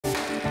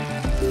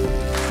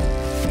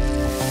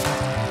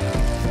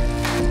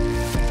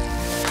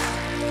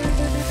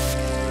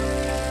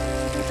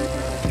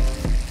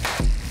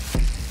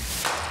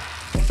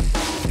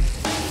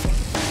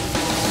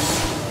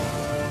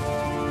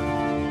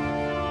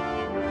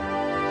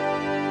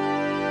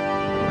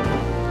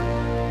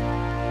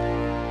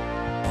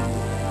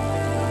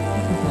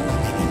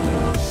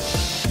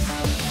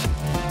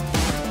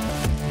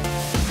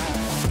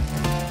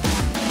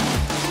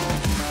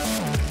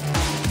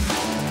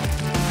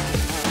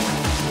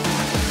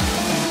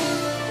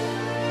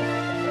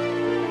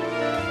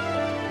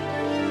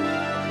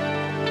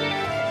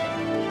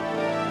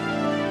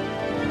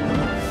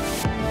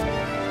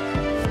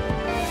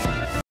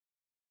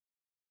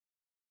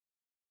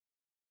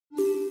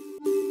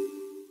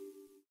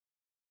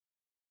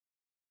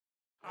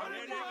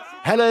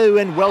Hello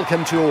and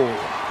welcome to all.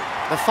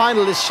 The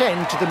final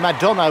ascent to the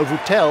Madonna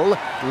Hotel,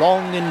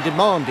 long and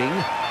demanding,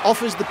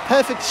 offers the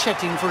perfect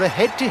setting for a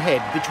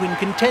head-to-head between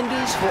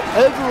contenders for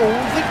overall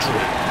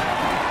victory.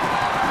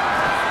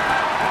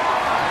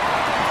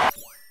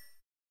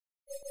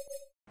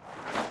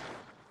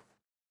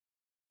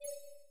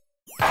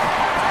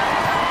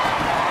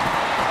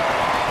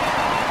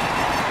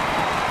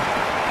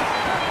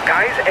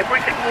 Guys,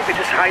 everything will be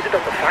decided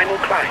on the final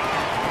climb.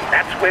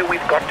 That's where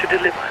we've got to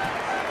deliver,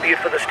 be it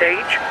for the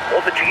stage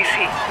or the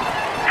GC.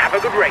 Have a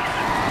good race.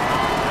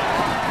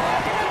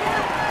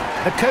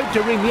 The Côte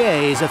de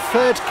Rimier is a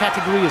third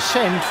category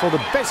ascent for the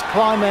best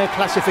climber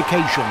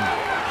classification.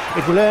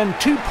 It will earn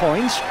 2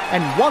 points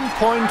and 1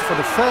 point for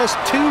the first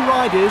 2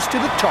 riders to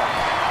the top.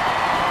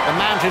 The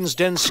mountains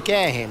don't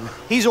scare him.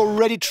 He's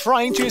already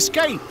trying to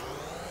escape.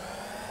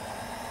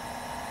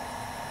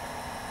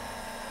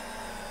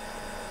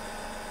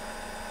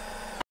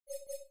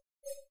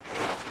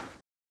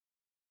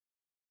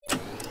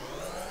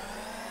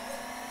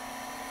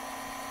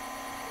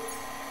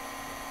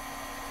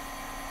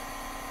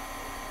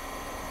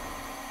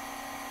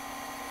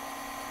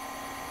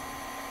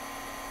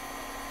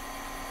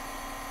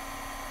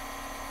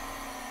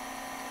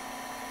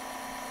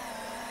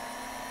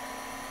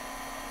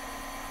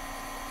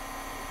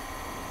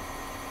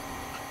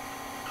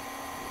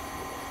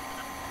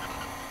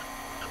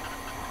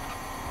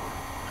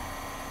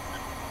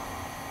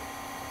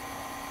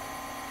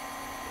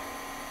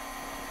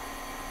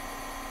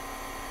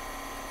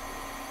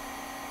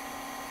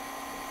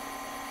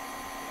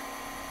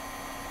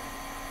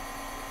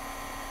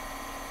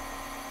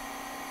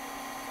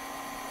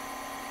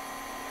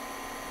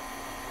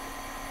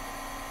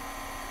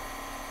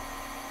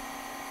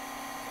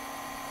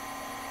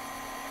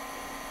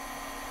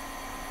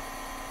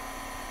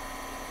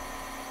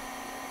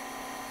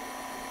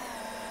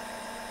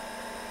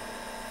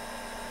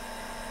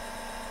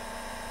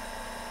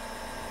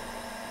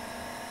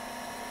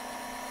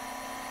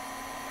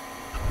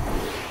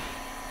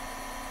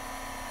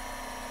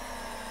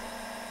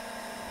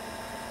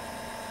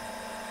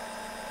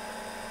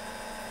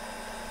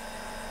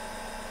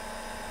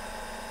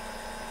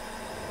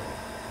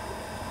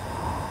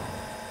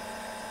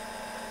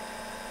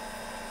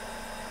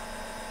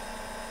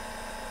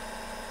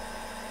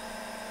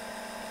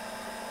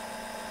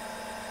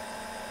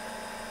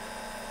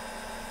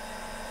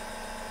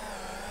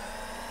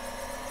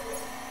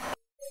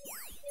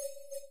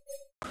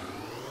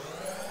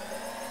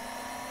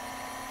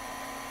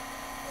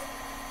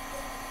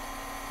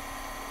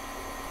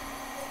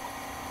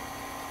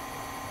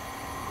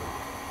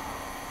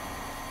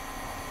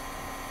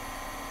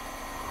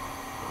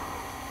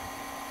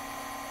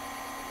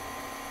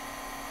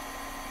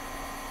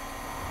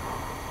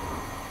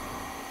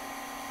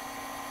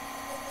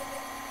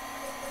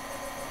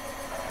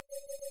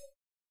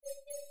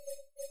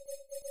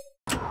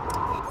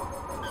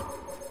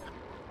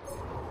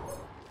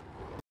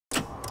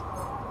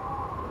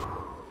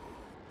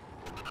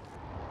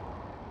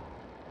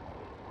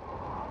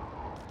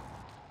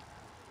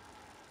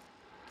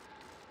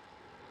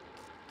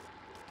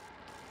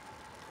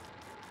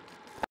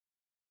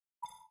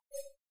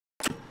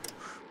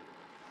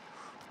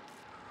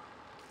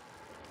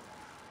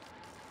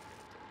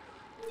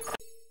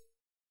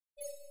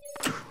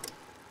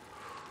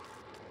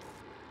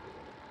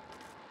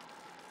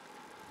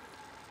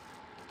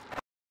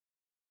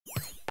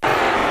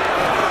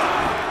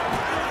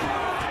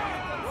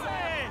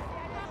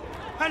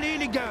 Allez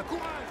les gars,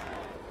 courage!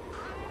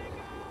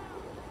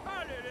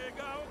 Allez les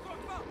gars, on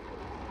compte pas!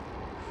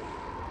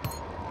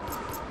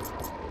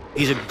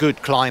 He's a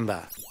good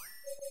climber.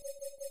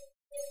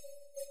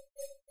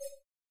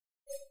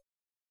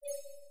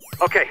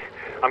 Okay,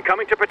 I'm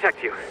coming to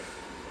protect you.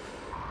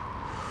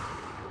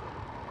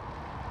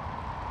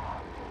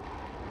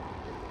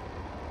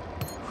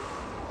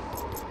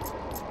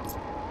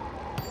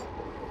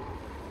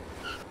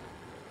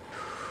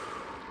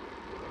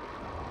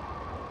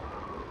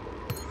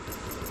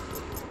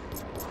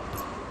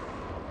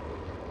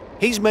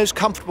 He's most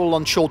comfortable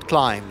on short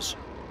climbs.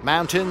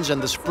 Mountains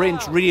and the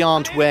sprint really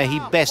aren't where he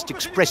best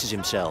expresses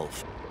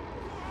himself.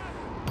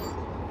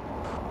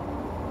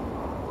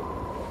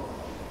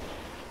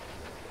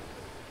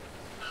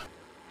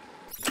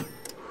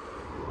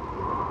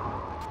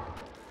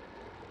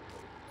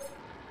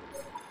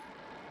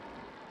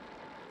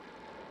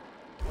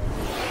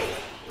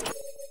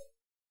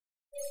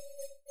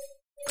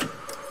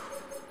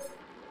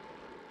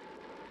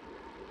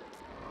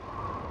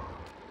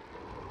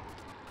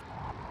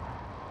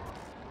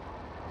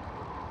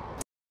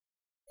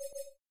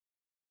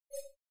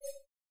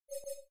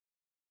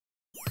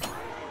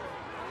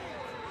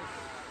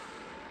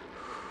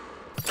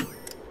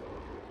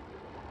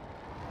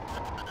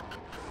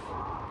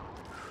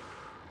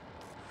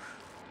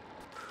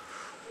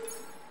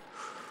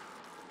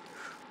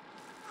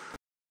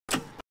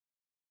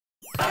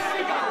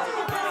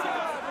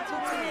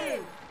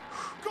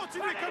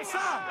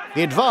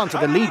 The advance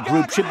of the lead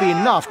group should be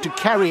enough to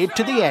carry it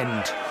to the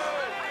end.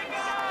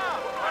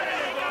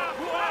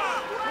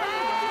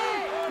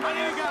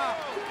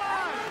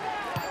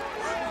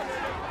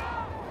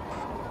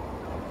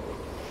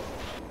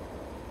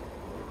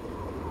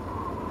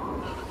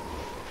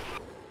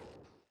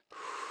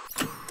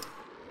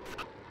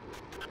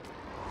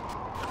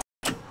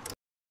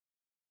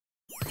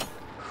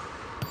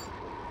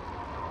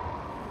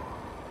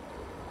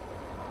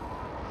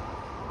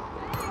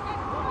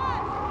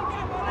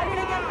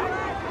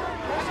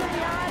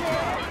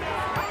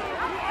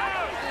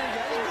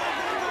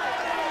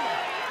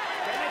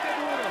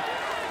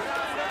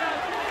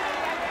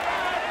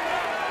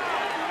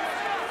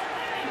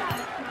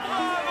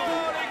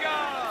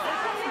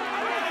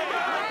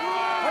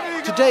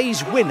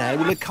 Today's winner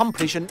will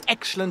accomplish an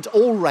excellent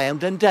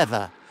all-round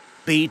endeavour,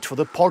 be it for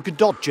the polka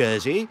dot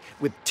jersey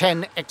with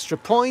 10 extra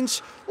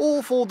points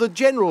or for the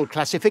general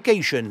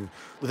classification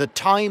with a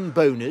time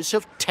bonus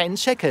of 10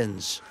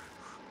 seconds.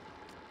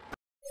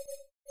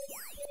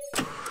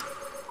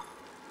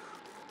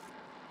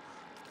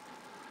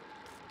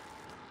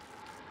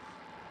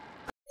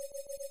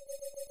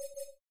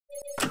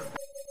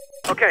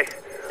 Okay,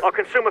 I'll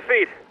consume a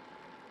feed.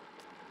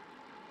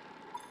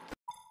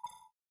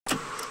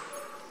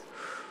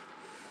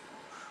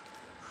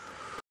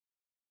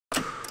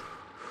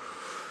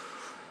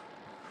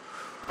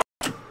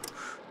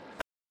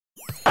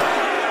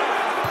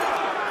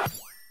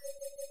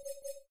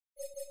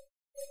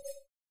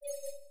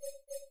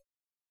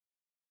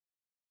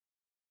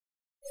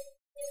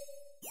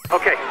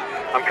 Okay,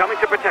 I'm coming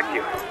to protect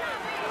you.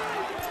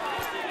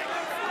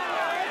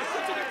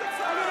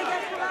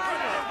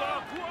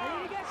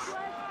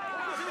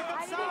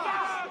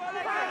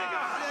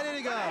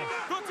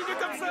 Continue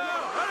comme ça.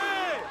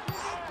 Allez.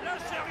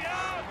 Lâchez rien.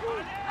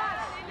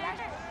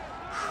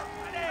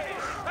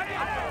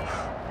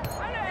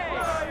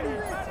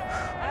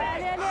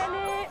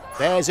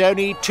 There's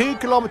only 2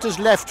 kilometres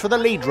left for the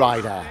lead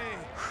rider.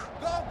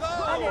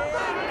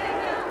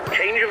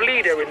 Change of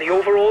leader in the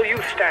overall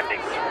youth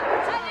standings.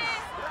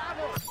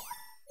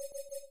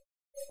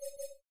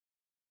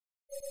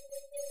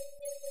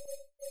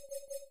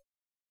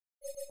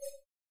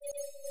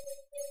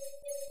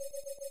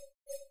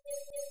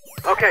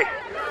 Okay,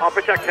 I'll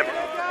protect him.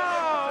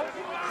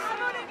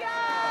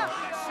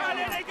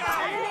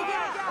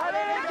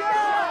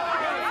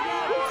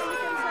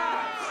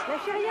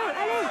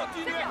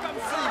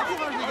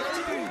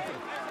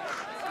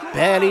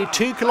 Barely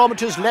 2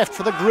 kilometres left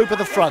for the group at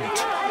the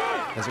front.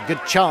 There's a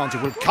good chance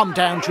it will come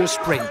down to a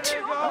sprint.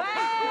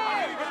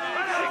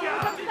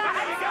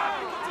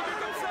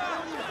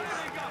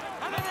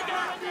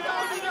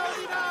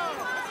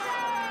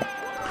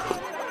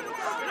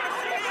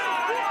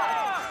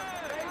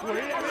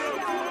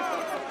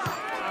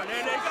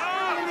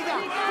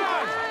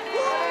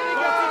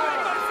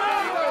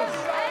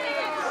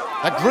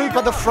 The group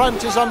at the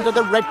front is under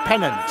the red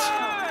pennant.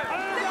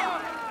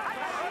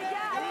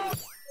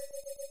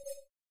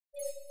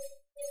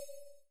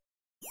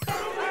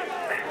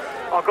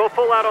 I'll go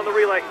full out on the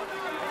relay.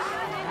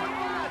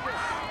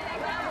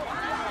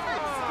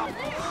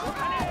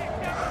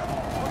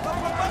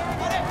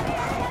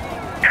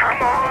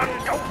 Come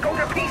on, don't go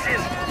to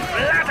pieces.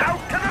 Flat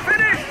out to the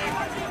finish.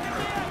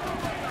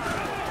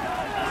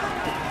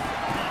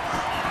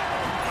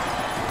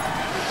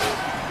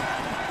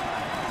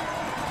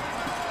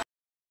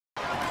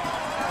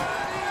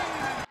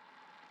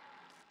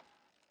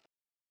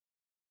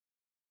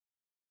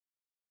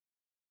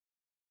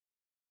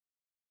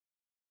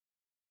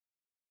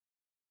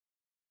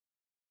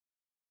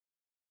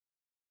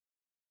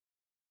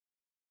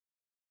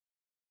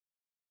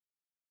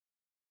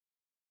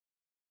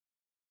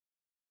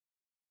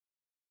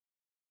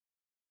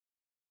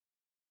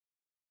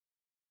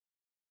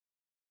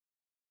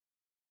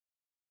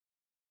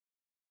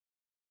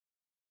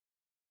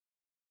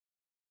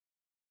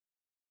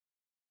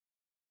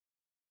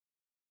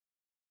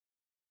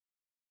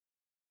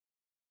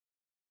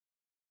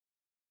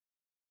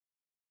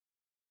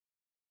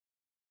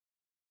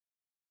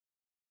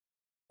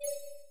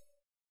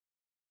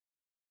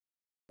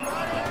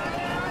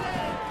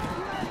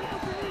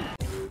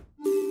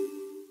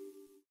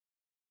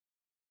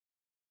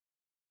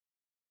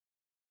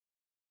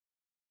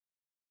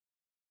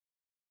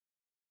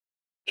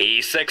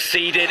 He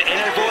succeeded in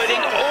avoiding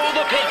all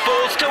the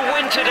pitfalls to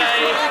win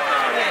today.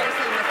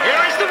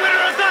 Here is the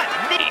winner of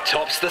that. He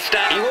tops the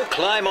stand. He will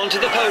climb onto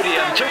the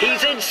podium.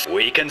 He's in.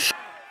 We can.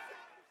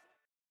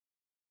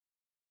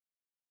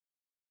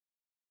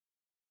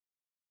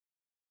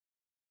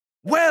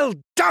 Well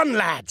done,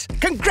 lads!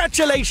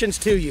 Congratulations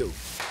to you!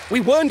 We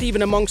weren't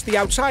even amongst the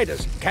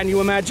outsiders, can you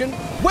imagine?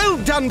 Well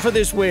done for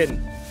this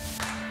win!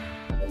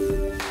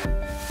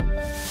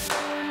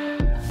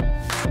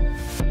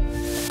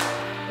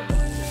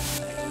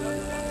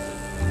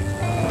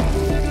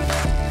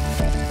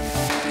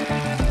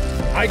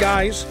 Hi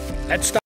guys, let's start.